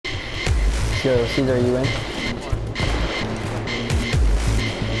Yo, Caesar, are you in?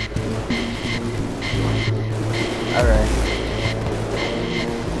 Alright.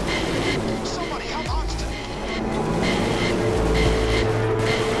 Somebody help Hoxton!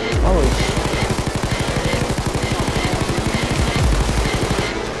 Holy sh...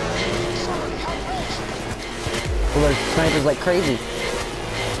 Somebody help Rich! Well, there's snipers like crazy.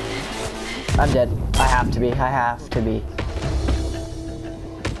 I'm dead. I have to be. I have to be.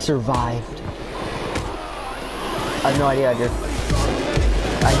 Survived. I have no idea I did.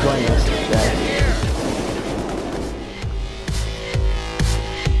 I joined this. Guys.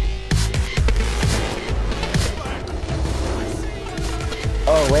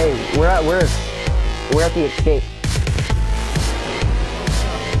 Oh wait, we're at the escape.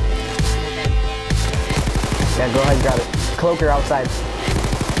 Yeah, go ahead and grab it. Cloaker outside.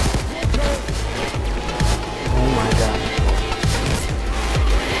 Oh my god.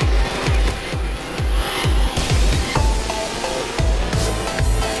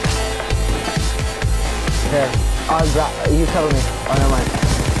 There. You cover me. Oh, never mind.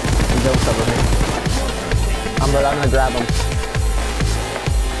 You don't cover me. I'm gonna grab him.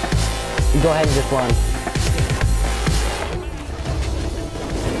 You go ahead and just run.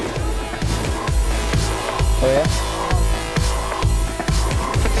 Oh yeah?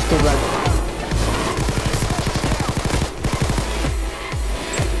 Just keep running.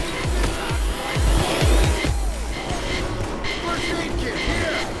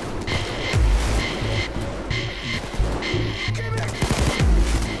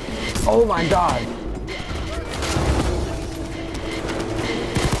 Oh my god!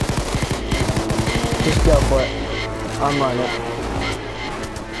 Just go for it. I'm running.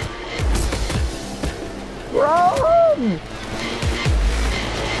 Run!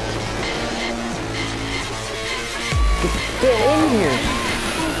 Get in here!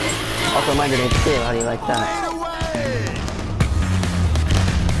 Also, my grenades too. How do you like that?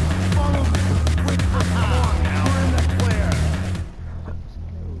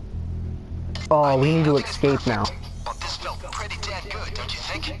 Oh, we need to escape now. But this felt pretty damn good, don't you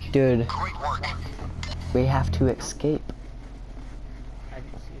think? Dude, Great work. we have to escape.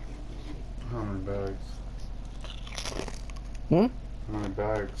 How many bags? Hmm? How many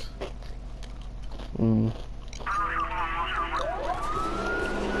bags? Hmm.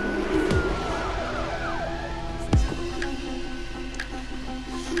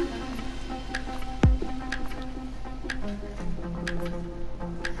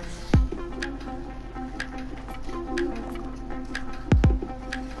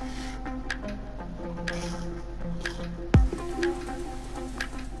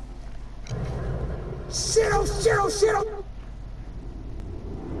 Shit!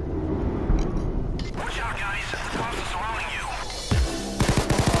 Watch out, guys. The boss is surrounding you.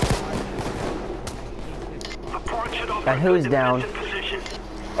 The port should offer Got who's good down? defensive position.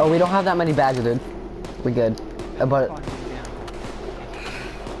 Oh, we don't have that many bags, dude. We good. But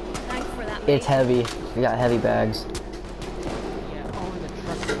Thanks for that. it's heavy. We got heavy bags.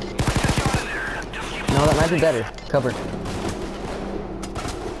 No, that might be better. Cover.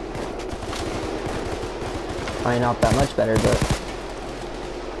 I mean, not that much better, but...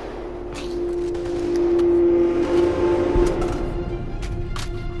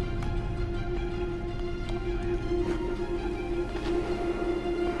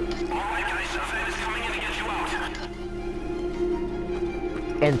 Alright, guys. Fed is coming in to get you out.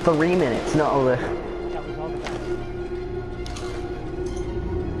 In 3 minutes. No,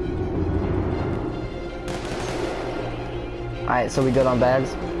 Alright, so we good on bags?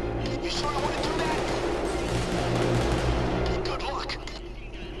 You sure want to do that? Good luck.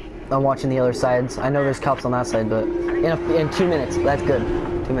 I'm watching the other sides. I know there's cops on that side, but in 2 minutes. That's good.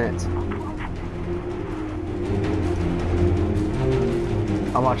 2 minutes.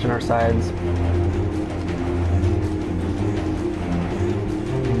 I'm watching our sides.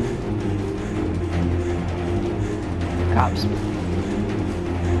 Cops.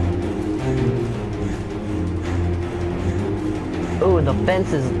 Oh, the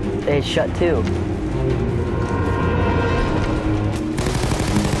fence is shut too.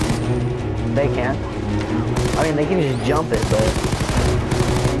 They can't. I mean, they can just jump it, but...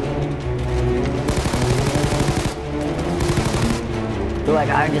 They're like,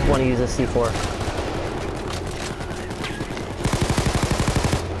 I just want to use a C4.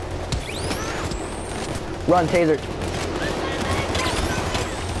 Run, taser.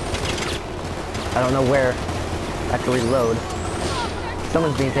 I don't know where. I have to reload.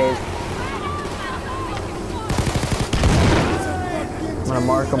 Someone's being tased. I'm gonna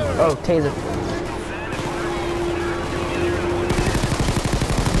mark him. Oh, taser.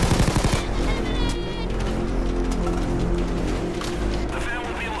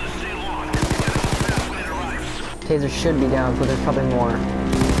 Taser should be down, but there's probably more.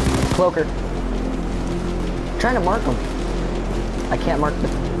 Cloaker. Trying to mark him. I can't mark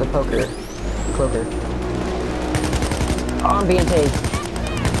the poker. Cloaker. Oh, I'm being tased.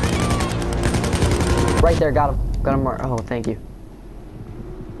 Right there, got him. Got him marked. Oh, thank you.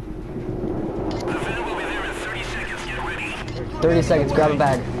 The van will be there in 30 seconds. Get ready. 30 seconds, grab a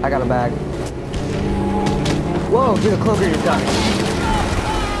bag. I got a bag. Whoa, dude, a cloaker just got me.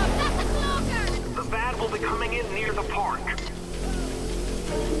 The van will be coming in near the park.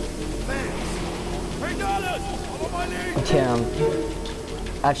 Damn.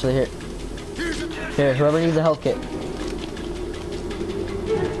 Actually, here. Here, whoever needs a health kit.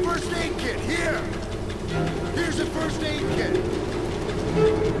 First aid kit, here! Here's a first aid kit!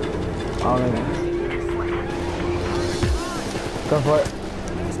 Oh, no. Go for it.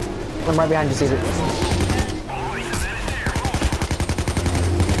 I'm right behind you, Caesar.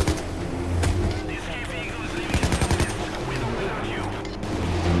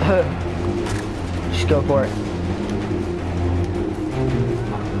 Just go for it.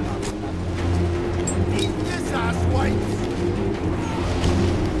 Eat this, ass whites!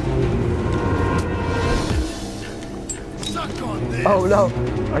 Suck on this! Oh no,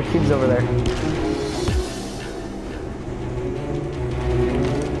 our team's over there.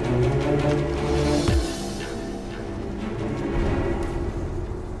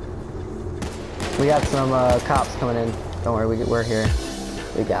 We got some cops coming in. Don't worry, we're here.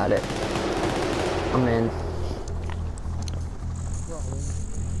 We got it. I'm in.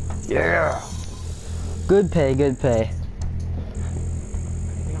 Yeah. Good pay, good pay.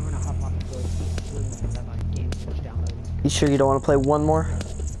 You sure you don't want to play one more?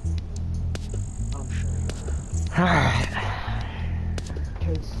 I'm sure. Alright.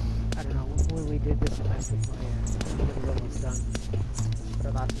 Because, I don't know, when we did this last week, it was almost done.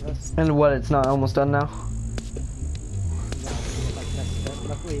 For Last of Us. And what, it's not almost done now? No, like that's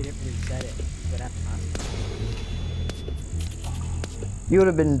luckily it didn't reset it, but after last You would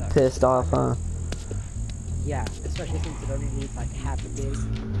have been pissed off, huh? yeah, especially since it only needs like half a gig.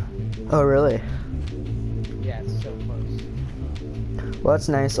 Oh, really? Yeah, it's so close. Well, that's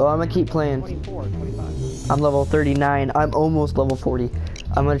nice. So I'm gonna keep playing. 24, 25. I'm level 39. I'm almost level 40.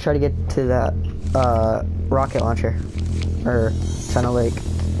 I'm gonna try to get to that rocket launcher. Or Tunnel Lake.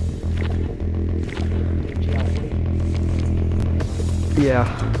 Yeah.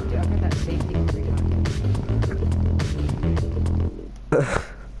 Dude, I got that safety 300.